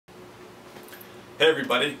Hey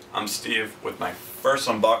everybody, I'm Steve with my first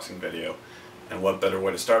unboxing video, and what better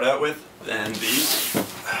way to start out with than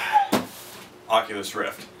the Oculus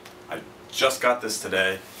Rift. I just got this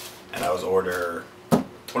today and I was order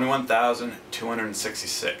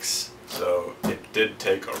 21,266, so it did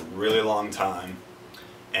take a really long time,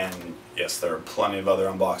 and yes, there are plenty of other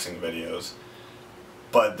unboxing videos,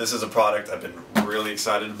 but this is a product I've been really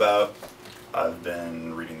excited about. I've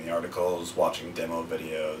been reading the articles, watching demo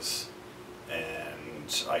videos,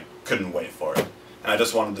 and I couldn't wait for it. And I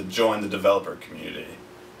just wanted to join the developer community,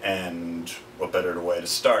 and what better way to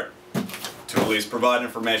start to at least provide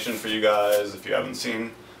information for you guys if you haven't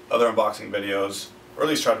seen other unboxing videos, or at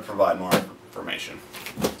least try to provide more information.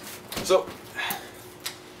 So,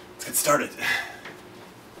 let's get started.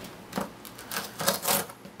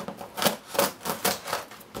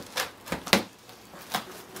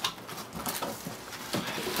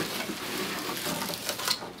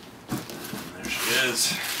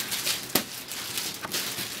 Is.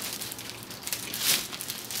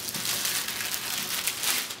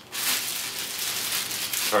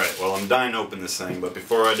 Alright, well, I'm dying to open this thing, but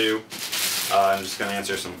before I do, I'm just going to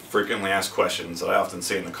answer some frequently asked questions that I often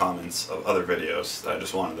see in the comments of other videos that I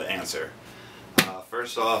just wanted to answer.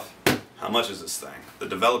 First off, how much is this thing? The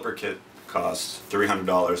developer kit costs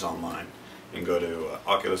 $300 online. You can go to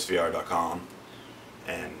oculusvr.com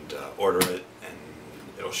and order it, and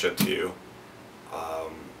it'll ship to you.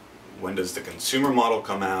 When does the consumer model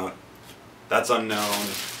come out? That's unknown.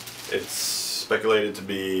 It's speculated to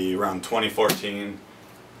be around 2014,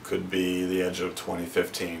 could be the edge of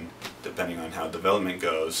 2015, depending on how development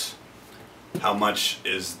goes. How much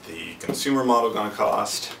is the consumer model going to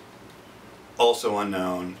cost? Also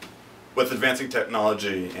unknown. With advancing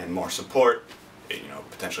technology and more support, it,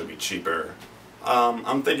 potentially be cheaper.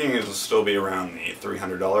 I'm thinking it'll still be around the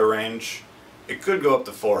 $300 range. It could go up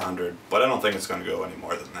to $400, but I don't think it's going to go any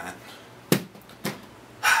more than that.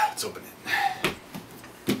 Let's open it.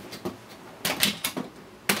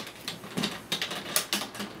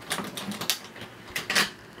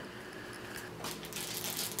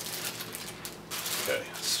 Okay,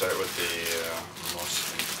 let's start with the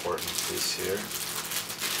most important piece here.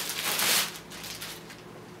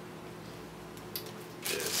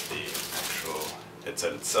 Is the actual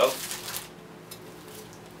headset itself.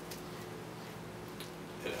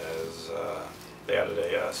 They added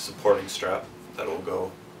a supporting strap that will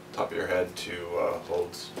go top of your head to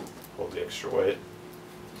hold the extra weight,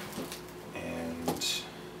 and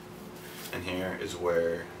here is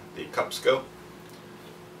where the cups go,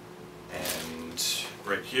 and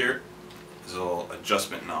right here is a little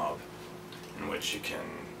adjustment knob in which you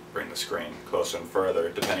can bring the screen closer and further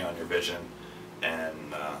depending on your vision,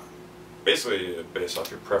 and basically based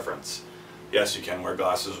off your preference. Yes, you can wear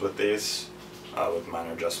glasses with these. With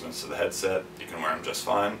minor adjustments to the headset, you can wear them just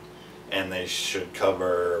fine, and they should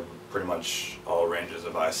cover pretty much all ranges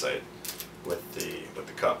of eyesight with the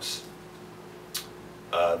cups.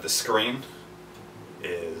 The screen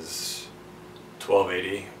is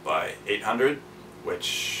 1280 by 800,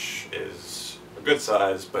 which is a good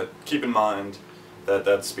size, but keep in mind that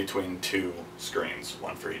that's between two screens,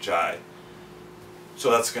 one for each eye.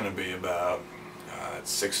 So that's going to be about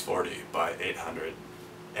 640 by 800.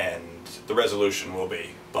 And the resolution will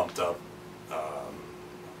be bumped up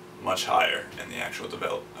much higher in the actual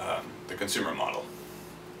the consumer model.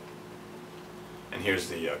 And here's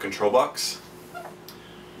the control box,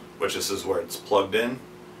 which this is where it's plugged in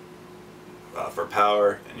for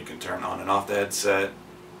power, and you can turn on and off the headset.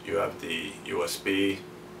 You have the USB,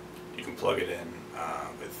 you can plug it in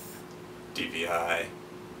with DVI,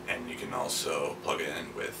 and you can also plug it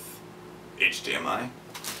in with HDMI.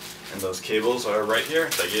 And those cables are right here.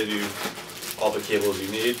 They give you all the cables you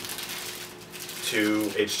need.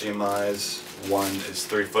 2 HDMIs, one is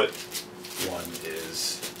 3 foot, one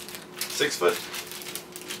is 6 foot.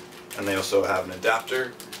 And they also have an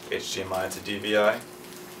adapter, HDMI to DVI.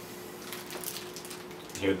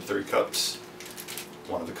 Here are the 3 cups.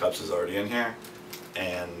 One of the cups is already in here.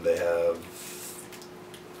 And they have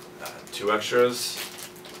 2 extras.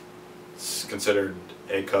 It's considered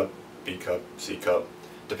A cup, B cup, C cup,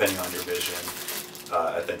 depending on your vision.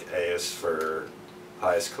 I think A is for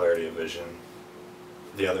highest clarity of vision.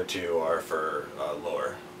 The other 2 are for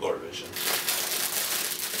lower vision.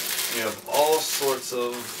 You have all sorts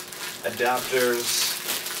of adapters,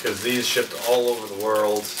 because these shipped all over the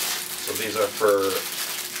world. So these are for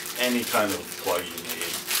any kind of plug you need.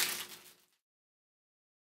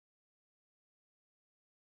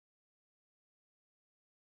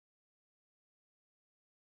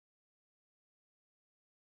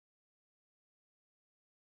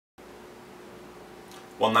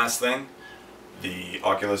 One last thing, The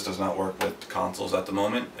Oculus does not work with consoles at the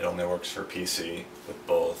moment. It only works for PC with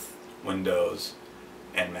both Windows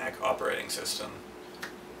and Mac operating system.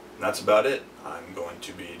 And that's about it. I'm going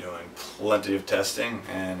to be doing plenty of testing,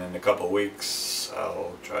 and in a couple weeks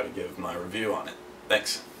I'll try to give my review on it.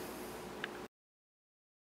 Thanks.